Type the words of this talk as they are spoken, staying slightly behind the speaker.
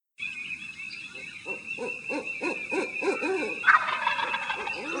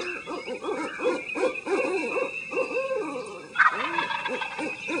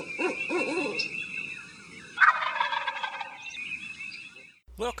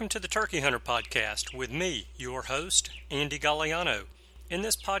Welcome to the Turkey Hunter Podcast with me, your host, Andy Galliano. In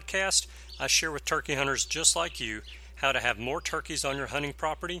this podcast, I share with turkey hunters just like you how to have more turkeys on your hunting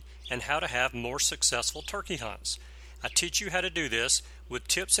property and how to have more successful turkey hunts. I teach you how to do this with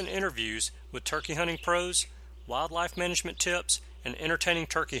tips and interviews with turkey hunting pros, wildlife management tips, and entertaining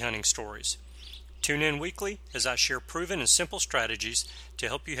turkey hunting stories. Tune in weekly as I share proven and simple strategies to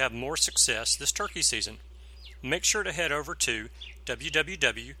help you have more success this turkey season. Make sure to head over to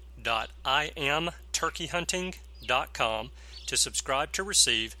www.iamturkeyhunting.com to subscribe to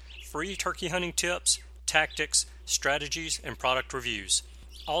receive free turkey hunting tips, tactics, strategies, and product reviews.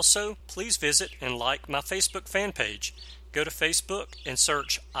 Also, please visit and like my Facebook fan page. Go to Facebook and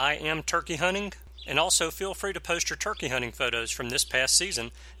search I Am Turkey Hunting, and also feel free to post your turkey hunting photos from this past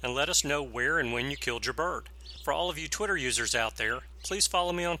season and let us know where and when you killed your bird. For all of you Twitter users out there, please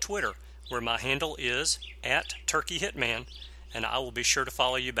follow me on Twitter, where my handle is @TurkeyHitman, and I will be sure to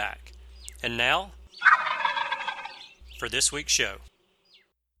follow you back. And now, for this week's show.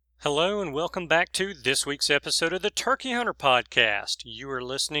 Hello and welcome back to this week's episode of the Turkey Hunter Podcast. You are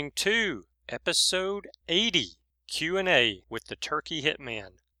listening to episode 80, Q&A with the Turkey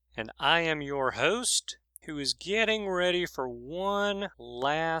Hitman. And I am your host, who is getting ready for one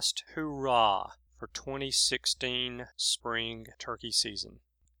last hurrah for 2016 spring turkey season.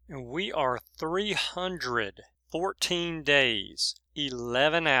 And we are 314 days,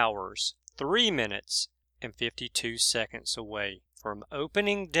 11 hours, 3 minutes, and 52 seconds away from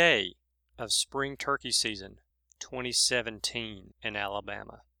opening day of spring turkey season 2017 in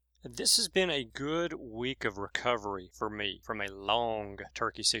Alabama. This has been a good week of recovery for me from a long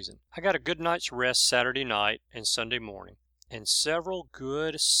turkey season. I got a good night's rest Saturday night and Sunday morning, and several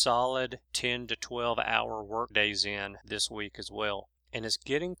good solid 10 to 12 hour work days in this week as well. And it's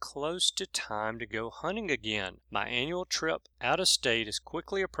getting close to time to go hunting again. My annual trip out of state is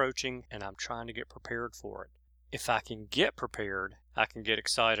quickly approaching, and I'm trying to get prepared for it. If I can get prepared, I can get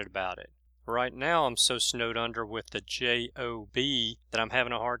excited about it. Right now, I'm so snowed under with the job that I'm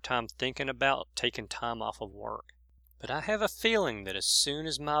having a hard time thinking about taking time off of work. But I have a feeling that as soon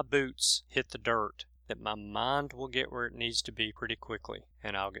as my boots hit the dirt, that my mind will get where it needs to be pretty quickly,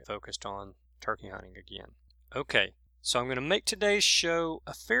 and I'll get focused on turkey hunting again. Okay. So I'm going to make today's show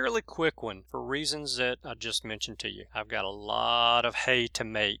a fairly quick one for reasons that I just mentioned to you. I've got a lot of hay to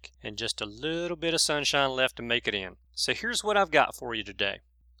make and just a little bit of sunshine left to make it in. So here's what I've got for you today.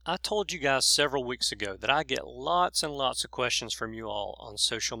 I told you guys several weeks ago that I get lots and lots of questions from you all on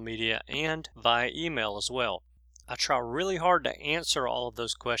social media and via email as well. I try really hard to answer all of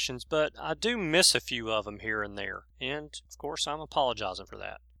those questions, but I do miss a few of them here and there. And, of course, I'm apologizing for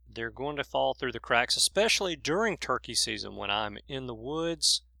that. They're going to fall through the cracks, especially during turkey season when I'm in the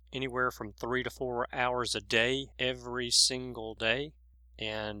woods anywhere from 3 to 4 hours a day every single day.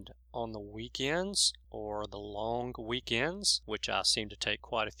 And on the weekends or the long weekends, which I seem to take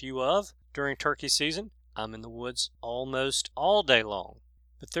quite a few of during turkey season, I'm in the woods almost all day long.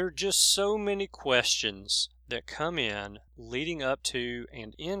 But there are just so many questions that come in leading up to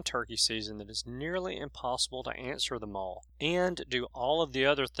and in turkey season that it's nearly impossible to answer them all and do all of the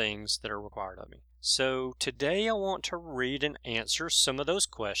other things that are required of me. So today I want to read and answer some of those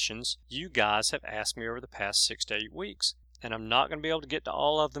questions you guys have asked me over the past 6 to 8 weeks. And I'm not going to be able to get to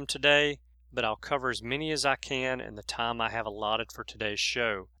all of them today, but I'll cover as many as I can in the time I have allotted for today's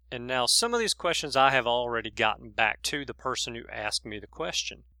show. And now some of these questions I have already gotten back to the person who asked me the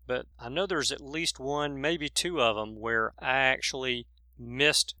question. But I know there's at least one, maybe two of them where I actually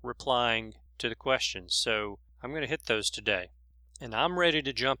missed replying to the questions. So I'm going to hit those today. And I'm ready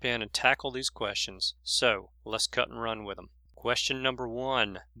to jump in and tackle these questions. So let's cut and run with them. Question number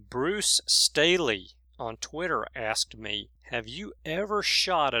 1. Bruce Staley on Twitter asked me, have you ever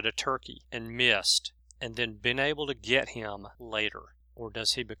shot at a turkey and missed and then been able to get him later? Or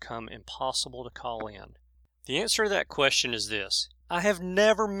does he become impossible to call in? The answer to that question is this. I have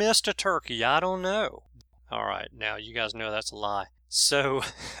never missed a turkey. I don't know. All right, now you guys know that's a lie. So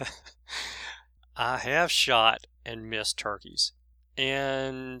I have shot and missed turkeys.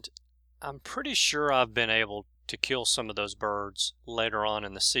 And I'm pretty sure I've been able to kill some of those birds later on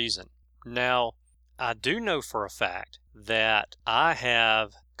in the season. Now, I do know for a fact that I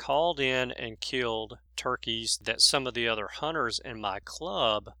have called in and killed turkeys that some of the other hunters in my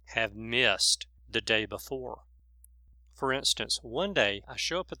club have missed the day before. For instance, one day I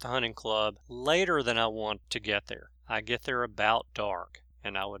show up at the hunting club later than I want to get there. I get there about dark,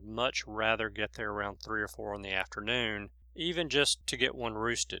 and I would much rather get there around 3 or 4 in the afternoon, even just to get one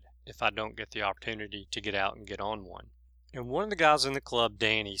roosted if I don't get the opportunity to get out and get on one. And one of the guys in the club,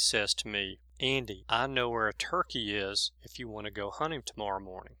 Danny, says to me, Andy, I know where a turkey is if you want to go hunt him tomorrow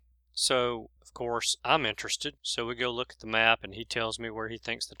morning. So, of course, I'm interested. So we go look at the map, and he tells me where he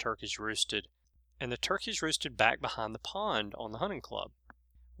thinks the turkey's roosted. And the turkey's roosted back behind the pond on the hunting club.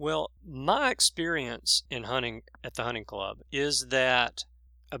 Well, my experience in hunting at the hunting club is that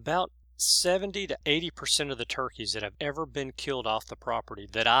about 70 to 80% of the turkeys that have ever been killed off the property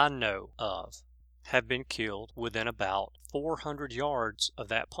that I know of have been killed within about 400 yards of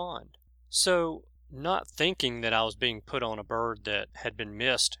that pond. So, not thinking that I was being put on a bird that had been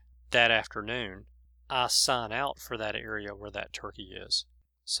missed that afternoon, I sign out for that area where that turkey is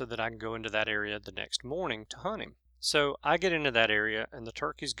so that I can go into that area the next morning to hunt him. So I get into that area, and the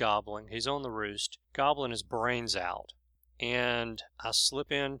turkey's gobbling. He's on the roost, gobbling his brains out. And I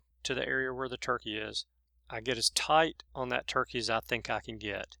slip in to the area where the turkey is. I get as tight on that turkey as I think I can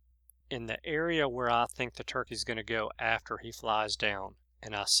get. In the area where I think the turkey's going to go after he flies down,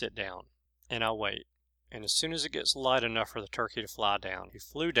 and I sit down, and I wait. And as soon as it gets light enough for the turkey to fly down, he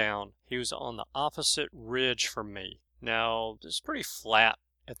flew down. He was on the opposite ridge from me. Now, it's pretty flat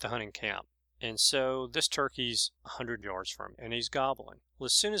at the hunting camp. And so this turkey's 100 yards from me, and he's gobbling. Well,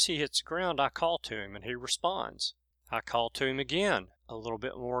 as soon as he hits the ground, I call to him, and he responds. I call to him again, a little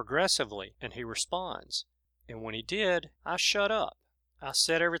bit more aggressively, and he responds. And when he did, I shut up. I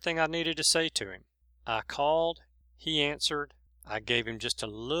said everything I needed to say to him. I called, he answered. I gave him just a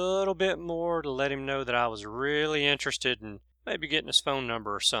little bit more to let him know that I was really interested in maybe getting his phone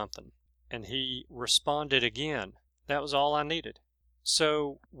number or something. And he responded again. That was all I needed.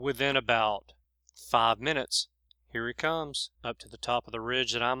 So within about 5 minutes, here he comes up to the top of the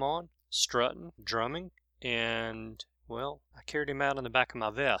ridge that I'm on, strutting, drumming, and, well, I carried him out in the back of my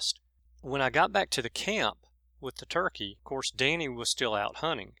vest. When I got back to the camp with the turkey, of course, Danny was still out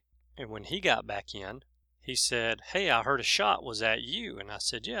hunting. And when he got back in, he said, "Hey, I heard a shot. Was that you?" And I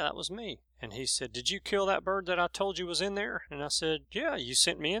said, "Yeah, that was me." And he said, "Did you kill that bird that I told you was in there?" And I said, "Yeah, you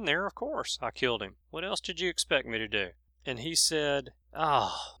sent me in there. Of course, I killed him. What else did you expect me to do?" And he said,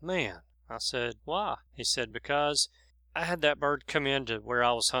 "Oh, man." I said, "Why?" He said, "Because I had that bird come into where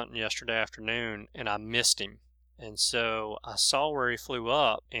I was hunting yesterday afternoon, and I missed him. And so I saw where he flew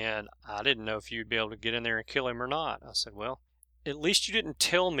up, and I didn't know if you'd be able to get in there and kill him or not." I said, "Well, at least you didn't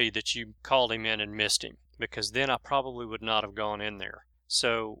tell me that you called him in and missed him, because then I probably would not have gone in there."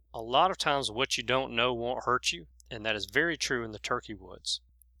 So a lot of times what you don't know won't hurt you, and that is very true in the turkey woods.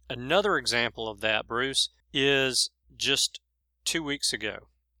 Another example of that, Bruce, is just 2 weeks ago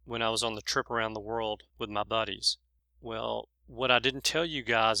when I was on the trip around the world with my buddies. Well, what I didn't tell you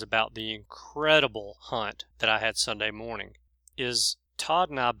guys about the incredible hunt that I had Sunday morning is Todd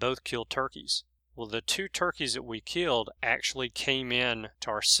and I both killed turkeys. Well, the 2 turkeys that we killed actually came in to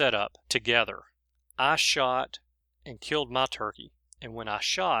our setup together. I shot and killed my turkey, and when I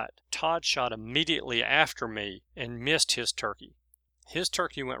shot, Todd shot immediately after me and missed his turkey. His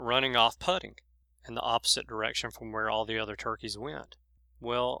turkey went running off putting in the opposite direction from where all the other turkeys went.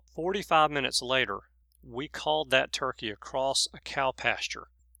 Well, 45 minutes later, we called that turkey across a cow pasture,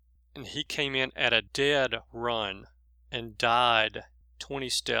 and he came in at a dead run and died 20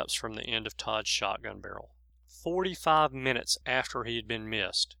 steps from the end of Todd's shotgun barrel. 45 minutes after he had been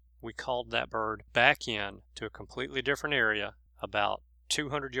missed, we called that bird back in to a completely different area, about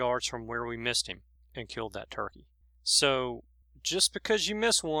 200 yards from where we missed him, and killed that turkey. So, just because you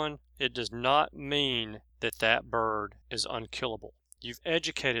miss one, it does not mean that that bird is unkillable. You've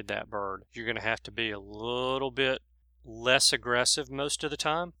educated that bird. You're going to have to be a little bit less aggressive most of the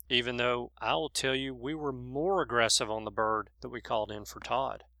time, even though I will tell you we were more aggressive on the bird that we called in for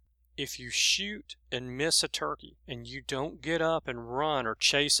Todd. If you shoot and miss a turkey and you don't get up and run or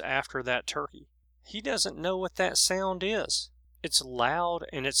chase after that turkey, he doesn't know what that sound is. It's loud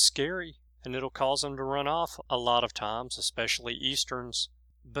and it's scary, and it'll cause him to run off a lot of times, especially easterns.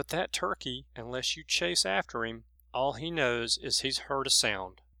 But that turkey, unless you chase after him, all he knows is he's heard a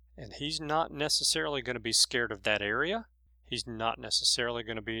sound, and he's not necessarily going to be scared of that area. He's not necessarily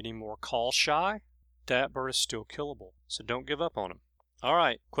going to be any more call shy. That bird is still killable, so don't give up on him. All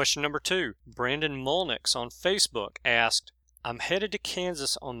right, question number 2. Brandon Mulnix on Facebook asked, "I'm headed to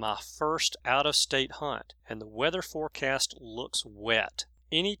Kansas on my first out-of-state hunt, and the weather forecast looks wet.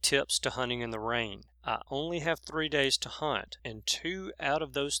 Any tips to hunting in the rain? I only have 3 days to hunt, and 2 out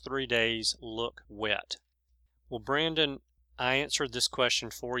of those 3 days look wet." Well, Brandon, I answered this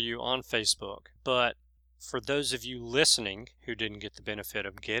question for you on Facebook, but for those of you listening who didn't get the benefit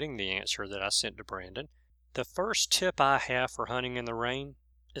of getting the answer that I sent to Brandon, the first tip I have for hunting in the rain,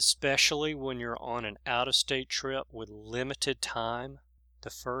 especially when you're on an out-of-state trip with limited time, the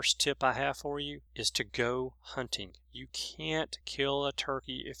first tip I have for you is to go hunting. You can't kill a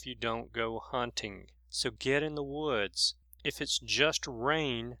turkey if you don't go hunting. So get in the woods. If it's just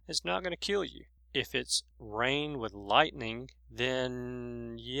rain, it's not going to kill you. If it's rain with lightning,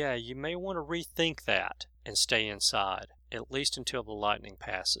 then yeah, you may want to rethink that and stay inside, at least until the lightning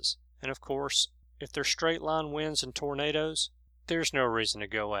passes. And of course, if there's straight line winds and tornadoes, there's no reason to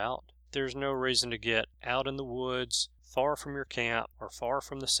go out. There's no reason to get out in the woods, far from your camp or far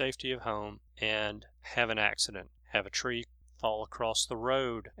from the safety of home, and have an accident. Have a tree fall across the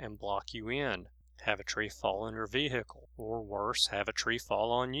road and block you in. Have a tree fall on your vehicle, or worse, have a tree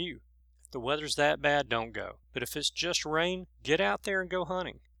fall on you. If the weather's that bad, don't go. But if it's just rain, get out there and go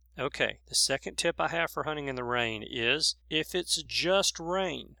hunting. Okay, the second tip I have for hunting in the rain is if it's just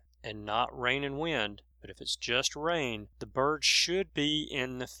rain and not rain and wind, but if it's just rain, the birds should be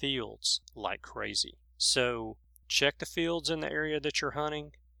in the fields like crazy. So check the fields in the area that you're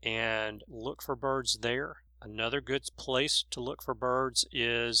hunting and look for birds there. Another good place to look for birds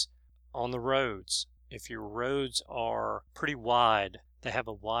is on the roads. If your roads are pretty wide, they have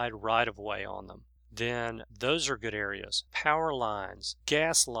a wide right-of-way on them, then those are good areas. Power lines,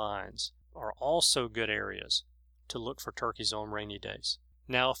 gas lines are also good areas to look for turkeys on rainy days.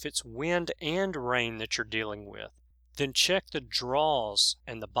 Now, if it's wind and rain that you're dealing with, then check the draws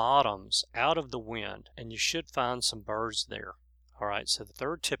and the bottoms out of the wind, and you should find some birds there. All right, so the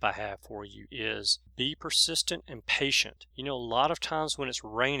third tip I have for you is be persistent and patient. You know, a lot of times when it's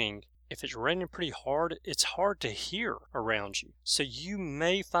raining, if it's raining pretty hard, it's hard to hear around you. So you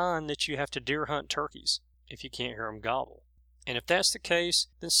may find that you have to deer hunt turkeys if you can't hear them gobble. And if that's the case,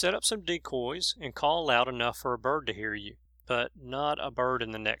 then set up some decoys and call loud enough for a bird to hear you, but not a bird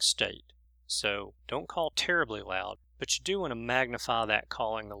in the next state. So don't call terribly loud, but you do want to magnify that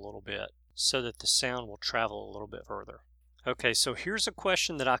calling a little bit so that the sound will travel a little bit further. Okay, so here's a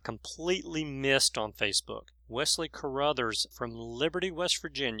question that I completely missed on Facebook. Wesley Carruthers from Liberty, West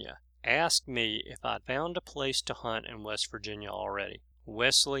Virginia asked me if I'd found a place to hunt in West Virginia already.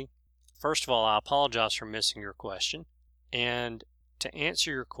 Wesley, first of all, I apologize for missing your question. And to answer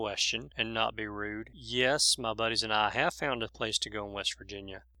your question and not be rude, yes, my buddies and I have found a place to go in West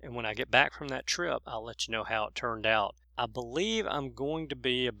Virginia. And when I get back from that trip, I'll let you know how it turned out. I believe I'm going to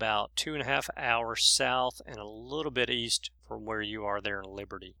be about 2.5 hours south and a little bit east from where you are there in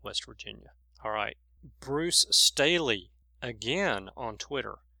Liberty, West Virginia. All right. Bruce Staley, again on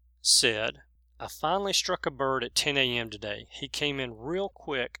Twitter, said, I finally struck a bird at 10 a.m. today. He came in real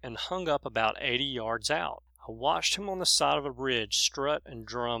quick and hung up about 80 yards out. I watched him on the side of a ridge strut and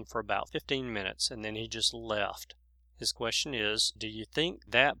drum for about 15 minutes, and then he just left. His question is, do you think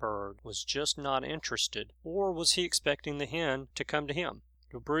that bird was just not interested, or was he expecting the hen to come to him?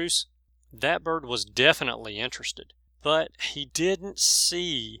 Well, Bruce, that bird was definitely interested, but he didn't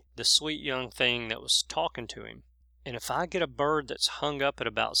see the sweet young thing that was talking to him. And if I get a bird that's hung up at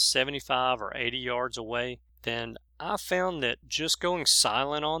about 75 or 80 yards away, then I found that just going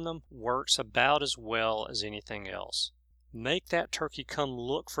silent on them works about as well as anything else. Make that turkey come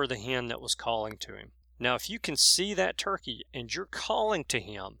look for the hen that was calling to him. Now, if you can see that turkey and you're calling to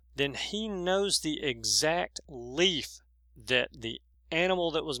him, then he knows the exact leaf that the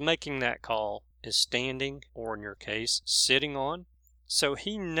animal that was making that call is standing, or in your case, sitting on. So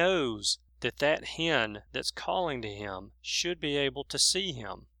he knows that that hen that's calling to him should be able to see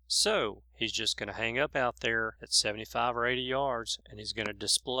him. So he's just going to hang up out there at 75 or 80 yards, and he's going to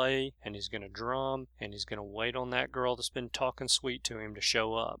display, and he's going to drum, and he's going to wait on that girl that's been talking sweet to him to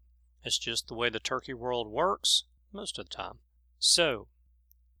show up. It's just the way the turkey world works most of the time. So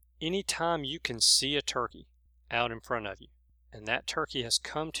anytime you can see a turkey out in front of you, and that turkey has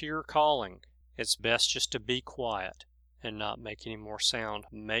come to your calling, it's best just to be quiet and not make any more sound.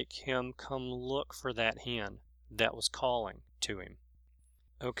 Make him come look for that hen that was calling to him.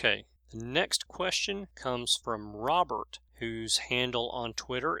 Okay, the next question comes from Robert, whose handle on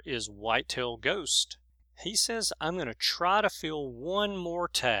Twitter is Whitetail Ghost. He says, I'm going to try to fill one more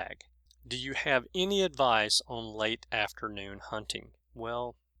tag. Do you have any advice on late afternoon hunting?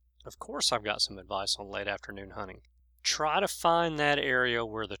 Well, of course I've got some advice on late afternoon hunting. Try to find that area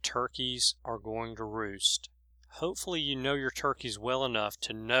where the turkeys are going to roost. Hopefully you know your turkeys well enough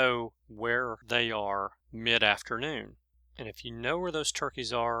to know where they are mid-afternoon. And if you know where those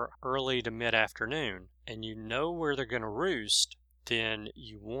turkeys are early to mid-afternoon, and you know where they're going to roost, then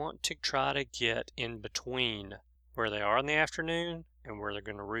you want to try to get in between where they are in the afternoon and where they're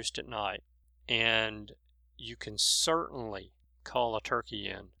going to roost at night. And you can certainly call a turkey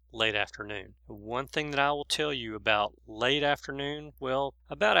in late afternoon. One thing that I will tell you about late afternoon, well,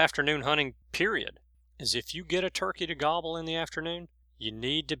 about afternoon hunting period, is if you get a turkey to gobble in the afternoon, you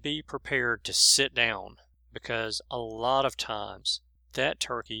need to be prepared to sit down, because a lot of times that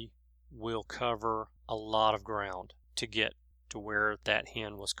turkey will cover a lot of ground to get to where that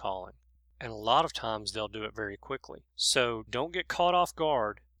hen was calling. And a lot of times they'll do it very quickly. So don't get caught off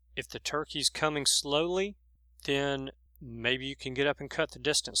guard. If the turkey's coming slowly, then maybe you can get up and cut the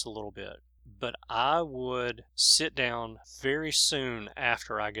distance a little bit. But I would sit down very soon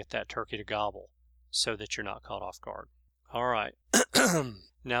after I get that turkey to gobble so that you're not caught off guard. All right.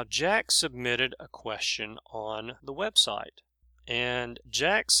 Now, Jack submitted a question on the website. And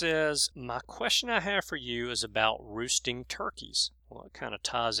Jack says, my question I have for you is about roosting turkeys. Well, it kind of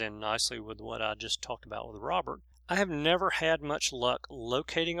ties in nicely with what I just talked about with Robert. I have never had much luck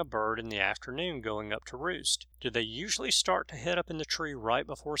locating a bird in the afternoon going up to roost. Do they usually start to head up in the tree right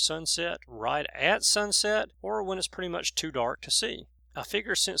before sunset, right at sunset, or when it's pretty much too dark to see? I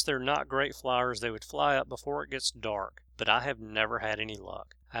figure since they're not great flyers, they would fly up before it gets dark, but I have never had any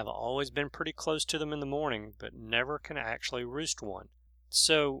luck. I have always been pretty close to them in the morning, but never can actually roost one.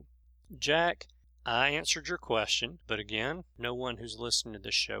 So, Jack, I answered your question, but again, no one who's listened to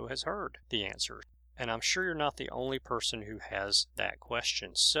this show has heard the answer. And I'm sure you're not the only person who has that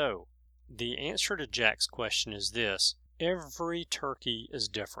question. So, the answer to Jack's question is this. Every turkey is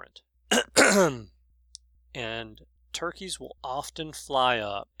different. And turkeys will often fly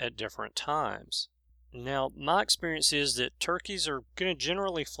up at different times. Now, my experience is that turkeys are going to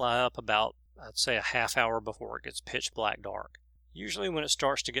generally fly up about, I'd say, a half hour before it gets pitch black dark. Usually when it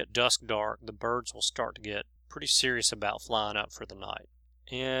starts to get dusk dark, the birds will start to get pretty serious about flying up for the night.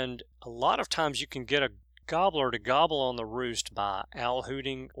 And a lot of times you can get a gobbler to gobble on the roost by owl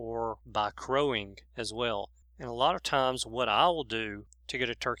hooting or by crowing as well. And a lot of times what I will do to get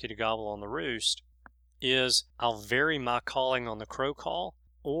a turkey to gobble on the roost is I'll vary my calling on the crow call,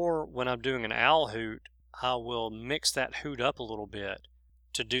 or when I'm doing an owl hoot, I will mix that hoot up a little bit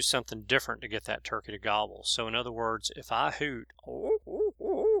to do something different to get that turkey to gobble. So in other words, if I hoot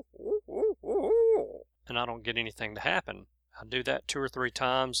and I don't get anything to happen, I do that 2 or 3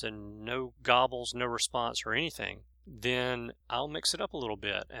 times and no gobbles, no response or anything, then I'll mix it up a little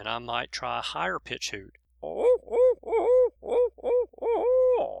bit and I might try a higher pitch hoot.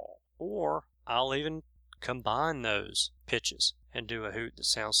 Or I'll even combine those pitches and do a hoot that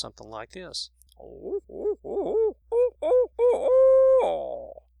sounds something like this.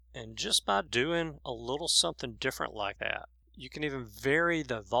 And just by doing a little something different like that, you can even vary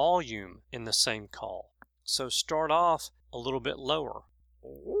the volume in the same call. So start off a little bit lower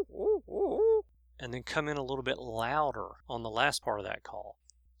and then come in a little bit louder on the last part of that call.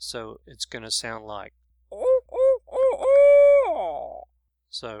 So it's going to sound like.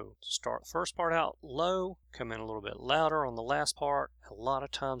 So start the first part out low, come in a little bit louder on the last part. A lot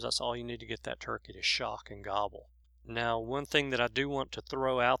of times that's all you need to get that turkey to shock and gobble. Now, one thing that I do want to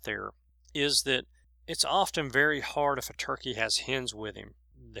throw out there is that it's often very hard if a turkey has hens with him.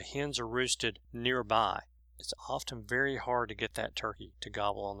 The hens are roosted nearby. It's often very hard to get that turkey to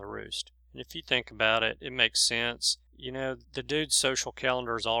gobble on the roost. And if you think about it, it makes sense. You know, the dude's social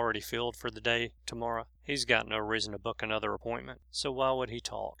calendar is already filled for the day tomorrow. He's got no reason to book another appointment. So why would he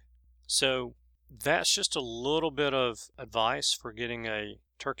talk? So that's just a little bit of advice for getting a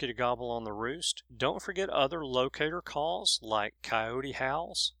turkey to gobble on the roost. Don't forget other locator calls like coyote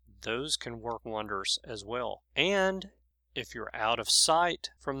howls. Those can work wonders as well. And if you're out of sight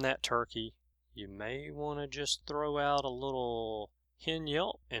from that turkey, you may want to just throw out a little hen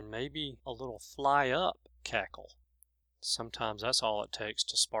yelp and maybe a little fly up cackle. Sometimes that's all it takes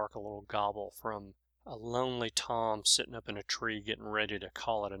to spark a little gobble from a lonely tom sitting up in a tree getting ready to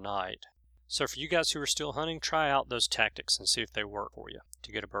call it a night. So for you guys who are still hunting, try out those tactics and see if they work for you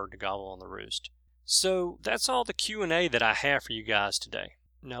to get a bird to gobble on the roost. So that's all the Q&A that I have for you guys today.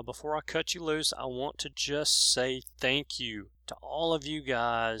 Now before I cut you loose, I want to just say thank you to all of you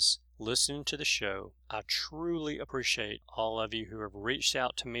guys listening to the show. I truly appreciate all of you who have reached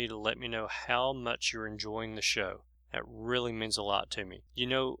out to me to let me know how much you're enjoying the show. That really means a lot to me. You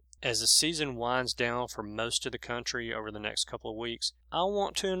know, as the season winds down for most of the country over the next couple of weeks, I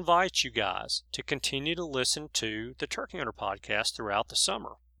want to invite you guys to continue to listen to the Turkey Hunter podcast throughout the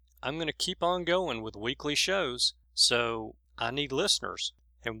summer. I'm going to keep on going with weekly shows, so I need listeners.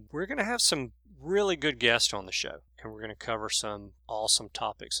 And we're going to have some really good guests on the show, and we're going to cover some awesome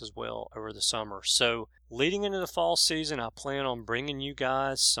topics as well over the summer. So leading into the fall season, I plan on bringing you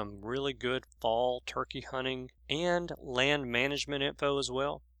guys some really good fall turkey hunting and land management info as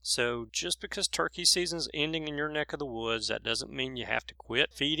well. So just because turkey season's ending in your neck of the woods, that doesn't mean you have to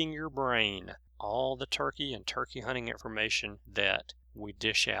quit feeding your brain all the turkey and turkey hunting information that we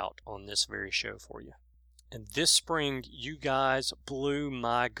dish out on this very show for you. And this spring, you guys blew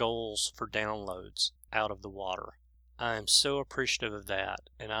my goals for downloads out of the water. I am so appreciative of that,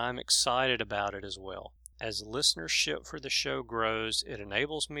 and I'm excited about it as well. As listenership for the show grows, it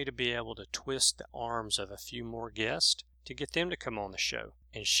enables me to be able to twist the arms of a few more guests to get them to come on the show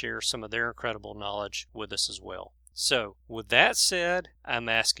and share some of their incredible knowledge with us as well. So, with that said, I'm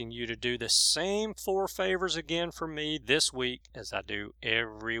asking you to do the same 4 favors again for me this week as I do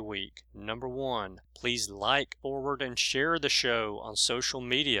every week. Number 1, please like, forward, and share the show on social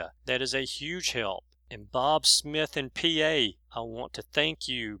media. That is a huge help. And Bob Smith in PA, I want to thank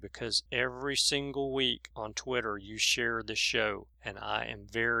you because every single week on Twitter you share the show, and I am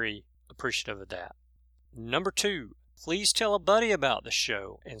very appreciative of that. Number 2, please tell a buddy about the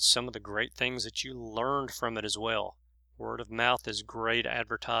show and some of the great things that you learned from it as well. Word of mouth is great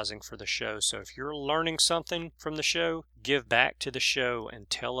advertising for the show, so if you're learning something from the show, give back to the show and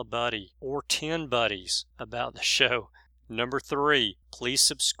tell a buddy or 10 buddies about the show. Number 3, please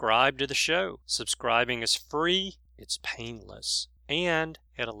subscribe to the show. Subscribing is free, it's painless, and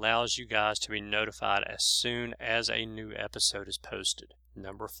it allows you guys to be notified as soon as a new episode is posted.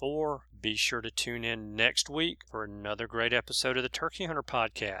 Number 4, be sure to tune in next week for another great episode of the Turkey Hunter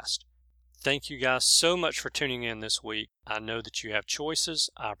Podcast. Thank you guys so much for tuning in this week. I know that you have choices.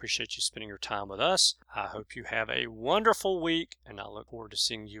 I appreciate you spending your time with us. I hope you have a wonderful week, and I look forward to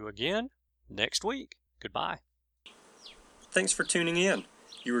seeing you again next week. Goodbye. Thanks for tuning in.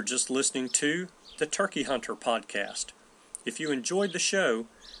 You were just listening to the Turkey Hunter Podcast. If you enjoyed the show,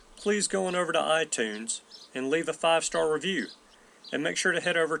 please go on over to iTunes and leave a 5-star review. And make sure to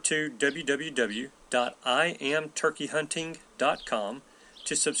head over to www.iamturkeyhunting.com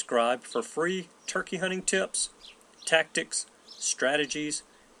to subscribe for free turkey hunting tips, tactics, strategies,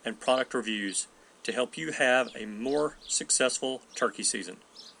 and product reviews to help you have a more successful turkey season.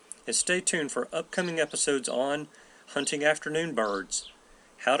 And stay tuned for upcoming episodes on hunting afternoon birds,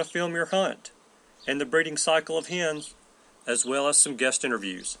 how to film your hunt, and the breeding cycle of hens, as well as some guest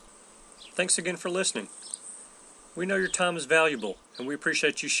interviews. Thanks again for listening. We know your time is valuable, and we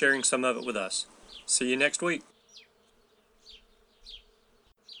appreciate you sharing some of it with us. See you next week.